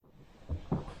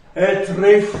Et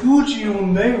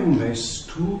refugium meum est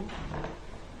tu,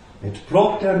 et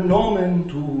propter nomen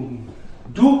tuum,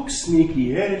 dux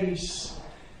nicieris,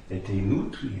 et te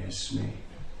nutries me.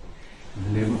 In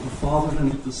the name of the Father,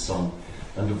 and of the Son,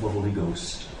 and of the Holy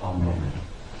Ghost. Amen.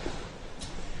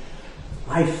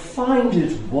 I find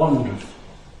it wonderful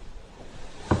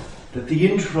that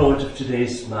the introit of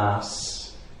today's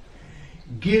Mass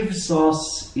gives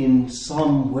us in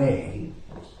some way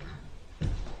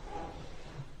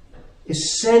a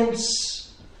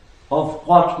sense of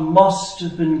what must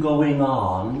have been going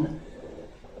on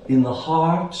in the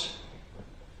heart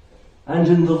and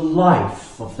in the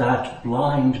life of that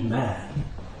blind man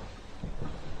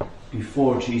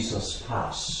before Jesus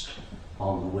passed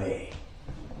on the way.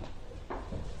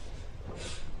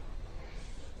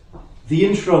 The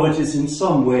introit is in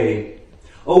some way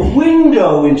a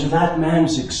window into that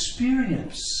man's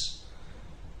experience.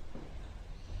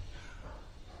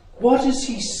 What does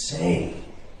he say?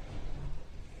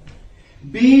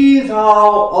 Be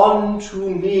thou unto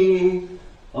me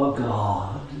a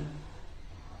God,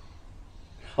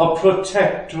 a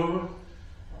protector,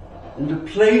 and a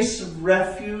place of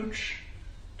refuge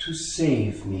to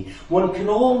save me. One can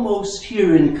almost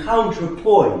hear in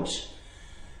counterpoint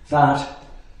that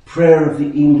prayer of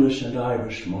the English and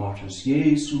Irish martyrs.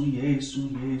 Jesu, Jesu,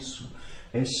 Jesu,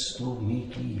 esto mihi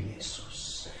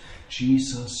Jesus.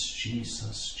 Jesus,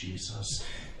 Jesus, Jesus,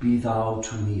 be thou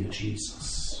to me a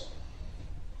Jesus.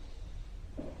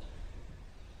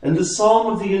 And the psalm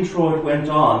of the introit went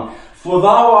on, for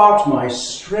thou art my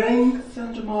strength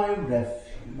and my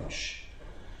refuge,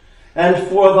 and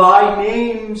for thy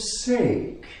name's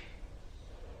sake,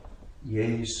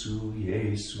 Jesu,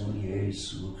 Jesu,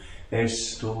 Jesu,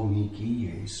 esto mihi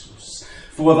Jesus.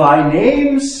 For thy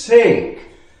name's sake,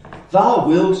 thou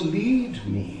wilt lead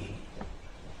me.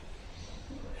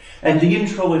 And the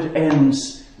introit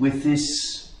ends with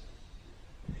this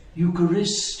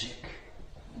Eucharistic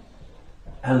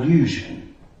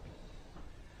allusion,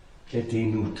 et te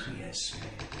nutries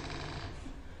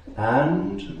me,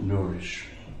 and nourish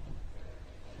me.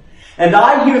 And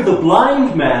I hear the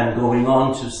blind man going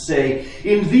on to say,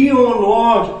 in thee, O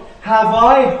Lord, have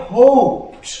I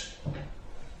hoped.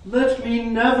 Let me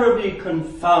never be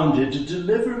confounded.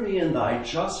 Deliver me in thy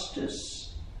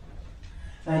justice,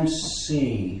 and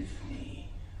save me.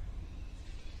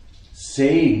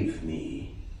 Save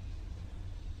me.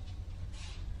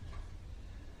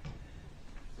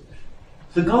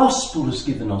 The gospel is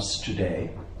given us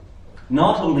today,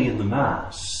 not only in the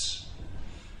Mass,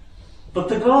 but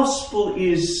the gospel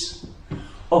is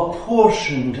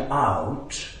apportioned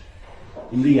out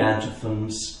in the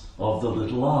antiphons of the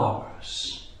little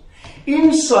hours,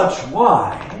 in such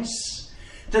wise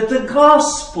that the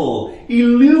gospel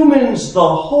illumines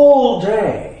the whole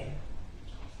day.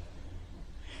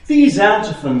 These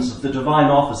antiphons of the divine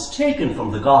office taken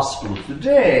from the gospel of the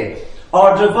day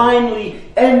are divinely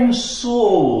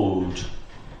ensouled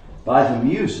by the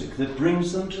music that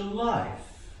brings them to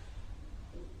life.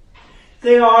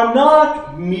 They are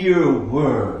not mere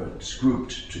words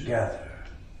grouped together.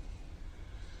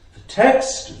 The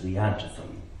text of the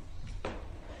antiphon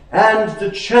and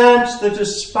the chant that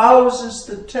espouses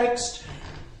the text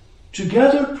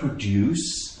together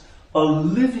produce a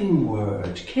living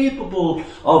word capable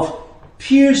of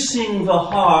piercing the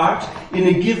heart in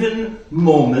a given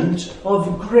moment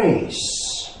of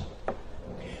grace.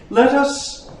 Let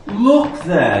us look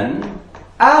then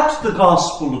at the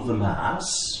gospel of the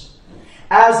Mass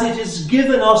as it is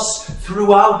given us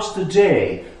throughout the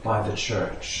day by the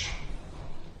Church.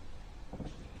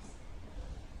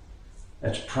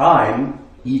 At prime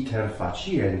iter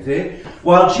faciente,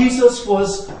 while Jesus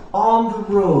was on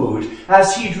the road,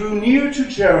 as he drew near to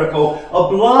Jericho, a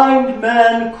blind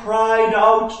man cried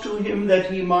out to him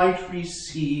that he might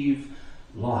receive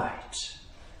light.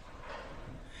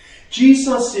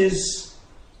 Jesus is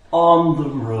on the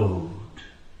road.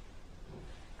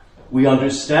 We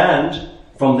understand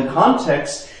from the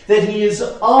context that he is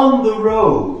on the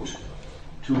road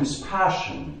to his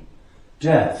passion,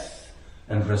 death,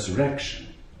 and resurrection.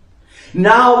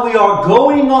 Now we are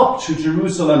going up to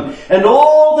Jerusalem, and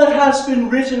all that has been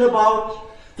written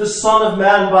about the Son of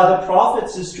Man by the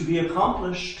prophets is to be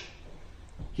accomplished.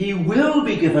 He will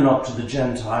be given up to the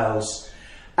Gentiles,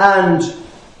 and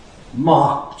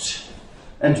mocked,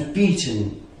 and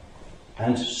beaten,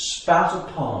 and spat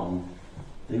upon.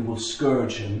 They will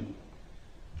scourge him,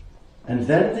 and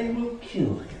then they will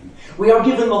kill him. We are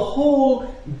given the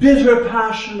whole bitter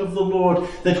passion of the Lord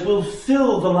that will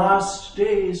fill the last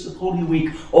days of Holy Week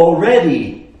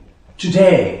already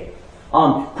today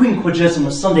on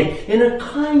Quinquagesima Sunday in a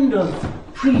kind of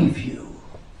preview.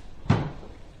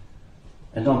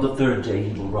 and on the third day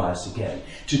he will rise again.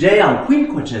 Today, on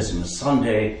Quinquagesima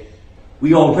Sunday,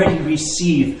 we already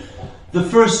receive the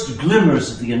first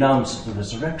glimmers of the announce of the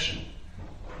resurrection.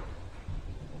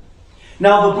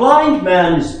 Now the blind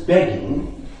man is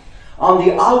begging on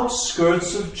the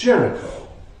outskirts of Jericho.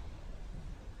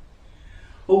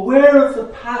 Aware of the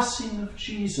passing of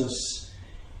Jesus,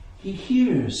 he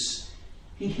hears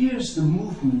the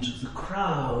movement of the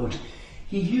crowd.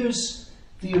 He hears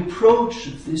the approach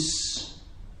of this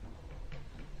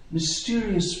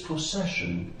mysterious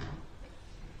procession.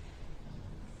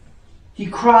 He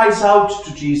cries out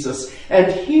to Jesus,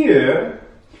 and here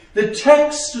the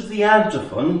text of the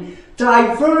antiphon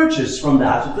diverges from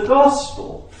that of the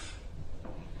Gospel.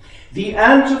 The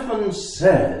antiphon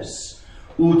says,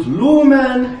 ut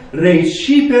lumen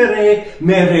recipere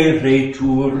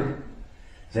mereretur,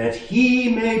 that he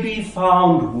may be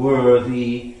found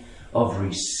worthy of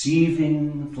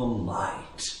receiving the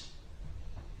light.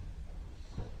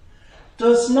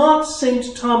 Does not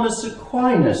St. Thomas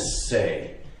Aquinas say,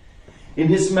 in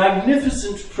his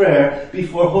magnificent prayer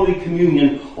before Holy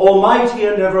Communion, Almighty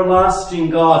and everlasting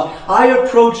God, I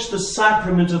approach the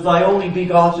sacrament of thy only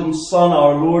begotten Son,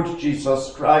 our Lord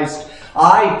Jesus Christ.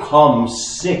 I come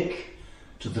sick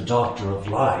to the doctor of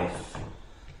life,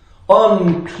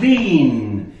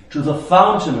 unclean to the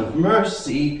fountain of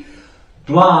mercy,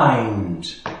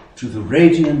 blind to the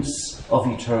radiance of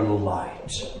eternal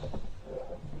light,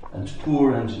 and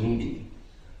poor and needy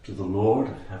to the Lord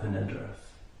of heaven and earth.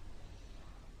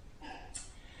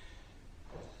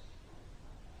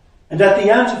 And at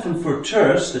the antiphon for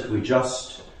terce that we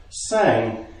just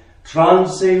sang,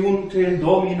 Transeunte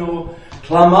Domino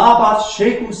clamabat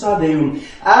secus ad eum,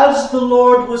 as the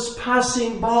Lord was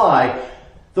passing by,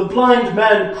 the blind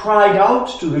man cried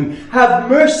out to him, have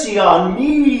mercy on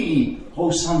me,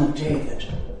 O Son of David.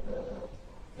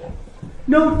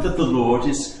 Note that the Lord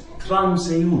is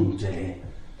transeunte.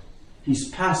 He's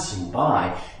passing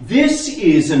by. This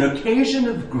is an occasion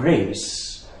of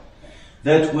grace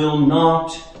that will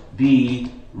not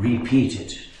be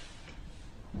repeated.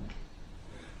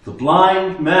 The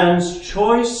blind man's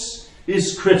choice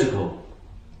is critical.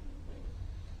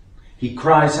 He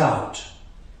cries out.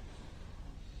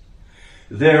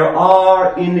 There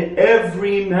are in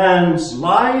every man's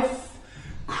life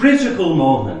critical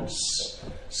moments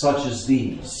such as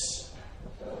these.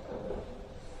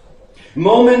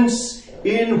 Moments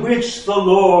in which the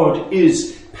Lord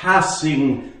is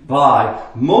passing by.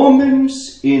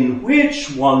 Moments in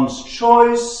which one's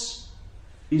choice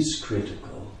is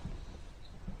critical.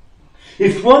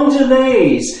 If one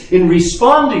delays in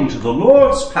responding to the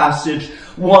Lord's passage,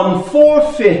 one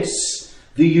forfeits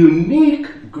the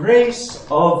unique grace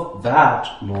of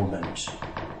that moment.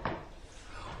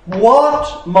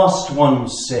 What must one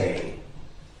say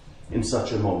in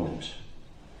such a moment?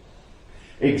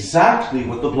 Exactly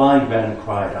what the blind man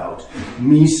cried out,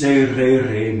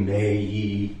 miserere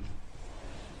mei,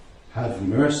 have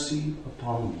mercy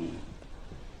upon me.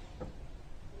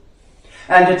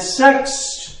 And at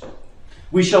Sext,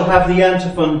 we shall have the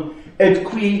antiphon, et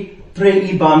qui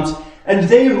praebant, and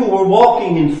they who were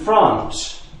walking in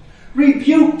front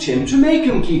rebuked him to make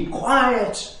him keep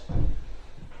quiet.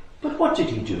 But what did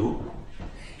he do?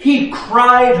 He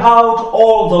cried out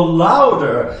all the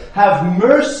louder, have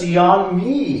mercy on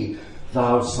me,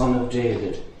 thou Son of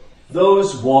David.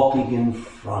 Those walking in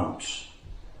front,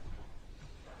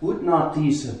 would not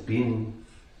these have been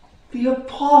the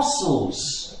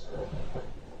apostles?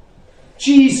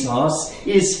 Jesus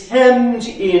is hemmed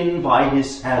in by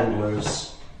his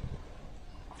handlers.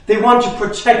 They want to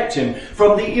protect him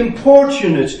from the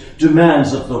importunate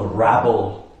demands of the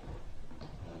rabble.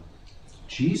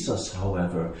 Jesus,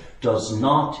 however, does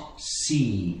not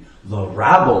see the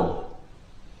rabble.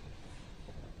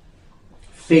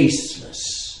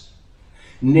 Faceless,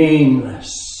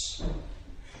 nameless,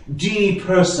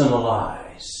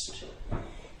 depersonalized.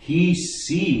 He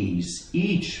sees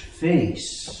each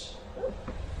face.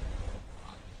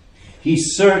 He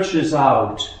searches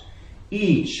out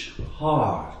each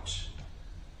heart.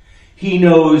 He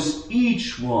knows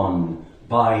each one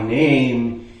by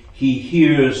name. He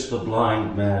hears the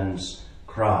blind man's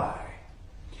cry.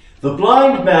 The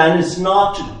blind man is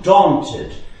not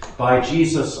daunted by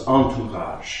Jesus'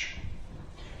 entourage.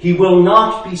 He will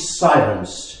not be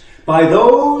silenced by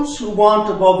those who want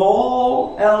above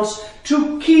all else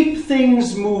to keep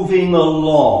things moving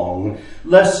along,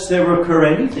 lest there occur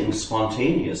anything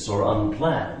spontaneous or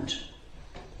unplanned.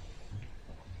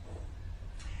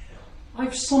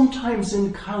 I've sometimes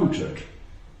encountered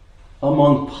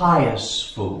among pious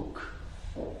folk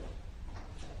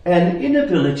an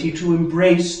inability to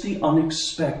embrace the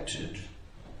unexpected.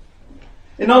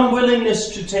 an unwillingness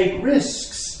to take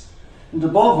risks, and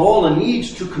above all, a need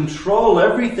to control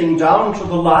everything down to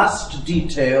the last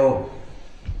detail.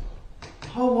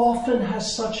 How often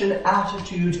has such an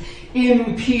attitude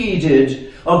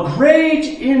impeded a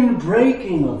great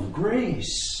inbreaking of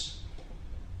grace?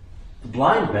 The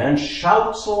blind man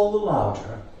shouts all the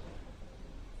louder.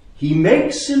 He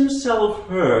makes himself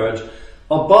heard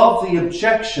above the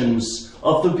objections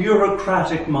of the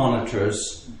bureaucratic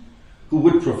monitors, who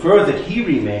would prefer that he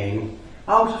remain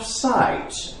out of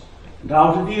sight and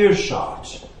out of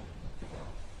earshot.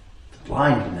 The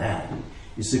blind man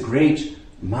is a great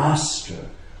master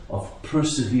of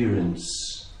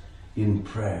perseverance in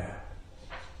prayer.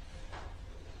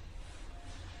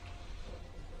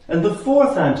 And the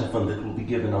fourth antiphon that will be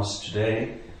given us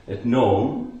today at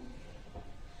Nome,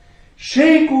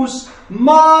 Shecus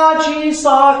magis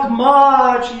ac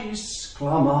magis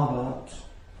clamabat,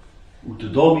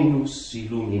 ut Dominus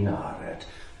illuminaret.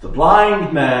 The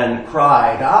blind man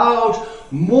cried out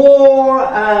more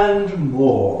and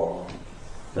more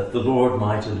that the Lord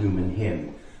might illumine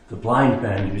him. The blind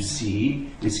man, you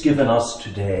see, is given us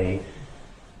today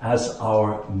as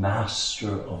our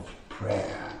master of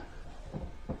prayer.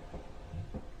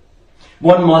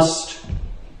 One must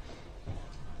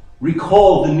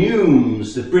recall the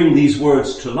neumes that bring these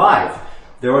words to life.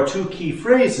 There are two key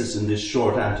phrases in this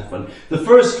short antiphon. The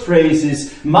first phrase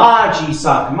is magis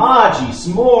ac magis,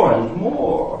 more and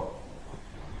more.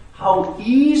 How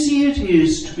easy it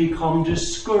is to become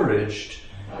discouraged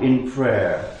in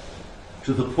prayer,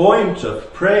 to the point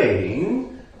of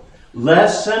praying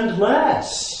less and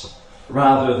less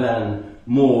rather than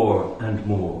more and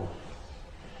more.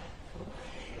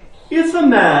 If a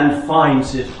man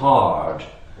finds it hard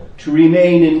to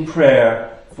remain in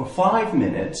prayer for 5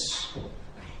 minutes,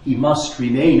 he must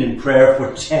remain in prayer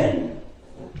for 10.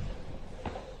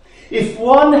 If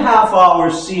 1/2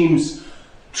 hour seems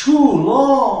too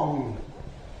long,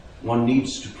 one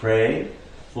needs to pray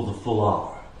for the full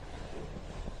hour.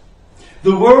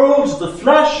 The world, the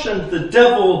flesh, and the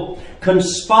devil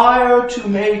conspire to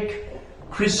make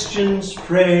Christians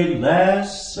pray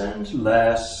less and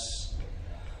less.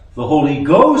 The Holy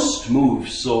Ghost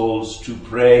moves souls to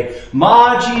pray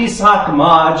magis ac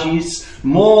magis,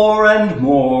 more and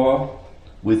more,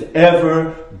 with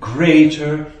ever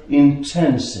greater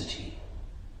intensity.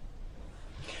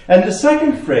 And the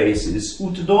second phrase is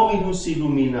ut Dominus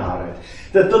illuminaret,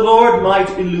 that the Lord might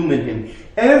illumine him.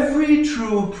 Every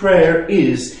true prayer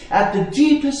is, at the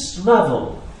deepest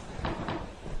level,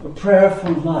 a prayer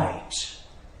for light,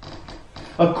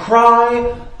 a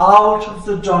cry out of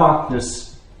the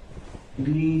darkness,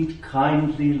 lead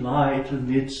kindly light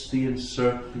amidst the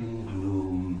encircling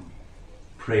gloom,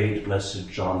 prayed Blessed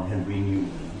John Henry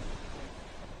Newman.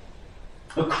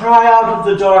 A cry out of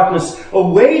the darkness,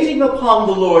 awaiting upon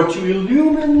the Lord to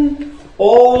illumine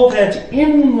all that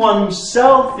in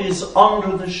oneself is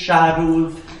under the shadow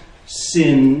of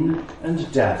sin and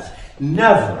death.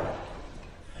 Never,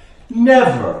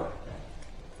 never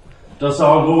does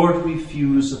our Lord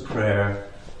refuse a prayer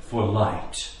for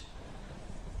light.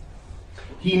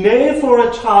 He may for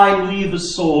a time leave a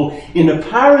soul in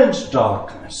apparent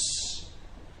darkness,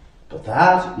 but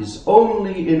that is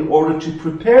only in order to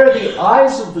prepare the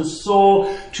eyes of the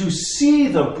soul to see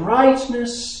the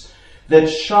brightness that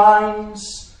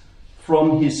shines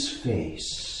from his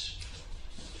face.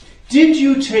 Did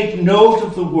you take note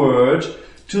of the word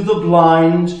to the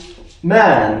blind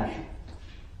man?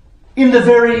 In the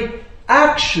very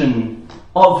action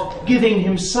of giving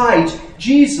him sight,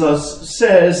 Jesus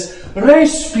says,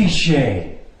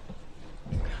 respice.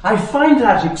 I find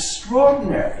that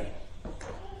extraordinary.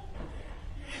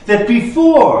 That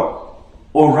before,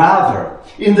 or rather,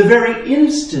 in the very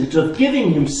instant of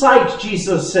giving him sight,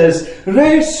 Jesus says,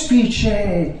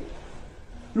 respice.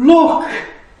 Look,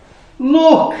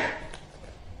 look.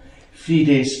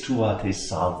 Fides tua te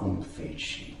salvum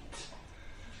fecit.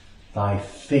 Thy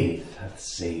faith hath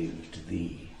saved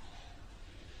thee.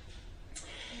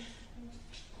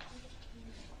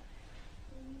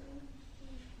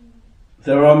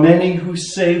 There are many who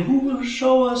say, who will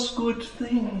show us good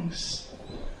things?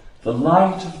 The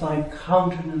light of thy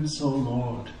countenance, O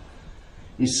Lord,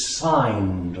 is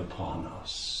signed upon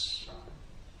us.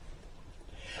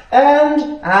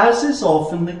 And, as is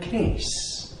often the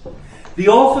case, the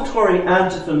offertory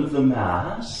antiphon of the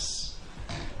Mass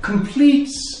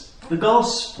completes the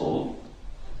Gospel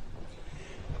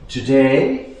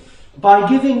today by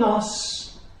giving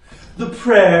us the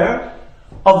prayer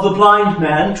of the blind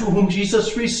man to whom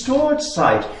Jesus restored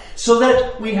sight, so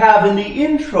that we have in the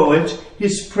introit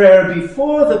his prayer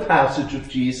before the passage of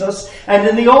Jesus, and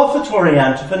in the offertory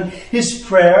antiphon his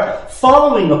prayer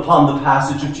following upon the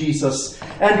passage of Jesus.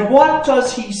 And what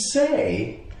does he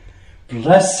say?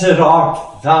 Blessed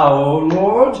art thou, O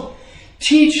Lord.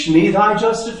 Teach me thy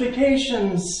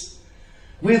justifications.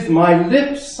 With my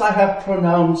lips I have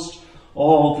pronounced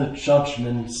all the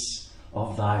judgments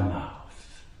of thy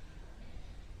mouth.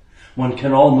 One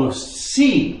can almost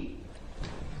see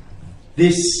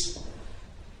this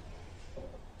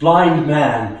blind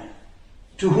man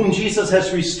to whom Jesus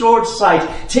has restored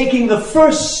sight, taking the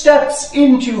first steps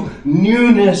into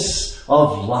newness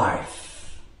of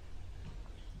life.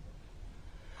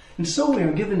 And so we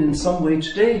are given in some way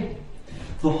today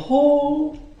the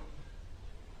whole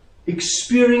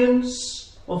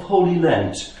experience of Holy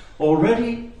Lent,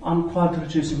 already on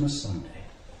Quinquagesima Sunday.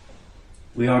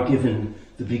 We are given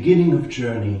the beginning of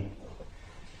journey,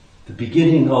 the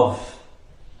beginning of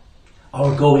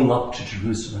our going up to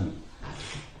Jerusalem,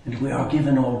 and we are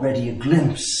given already a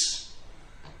glimpse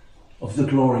of the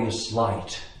glorious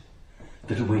light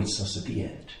that awaits us at the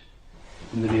end.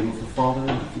 In the name of the Father,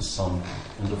 and of the Son,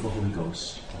 and of the Holy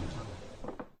Ghost. Amen.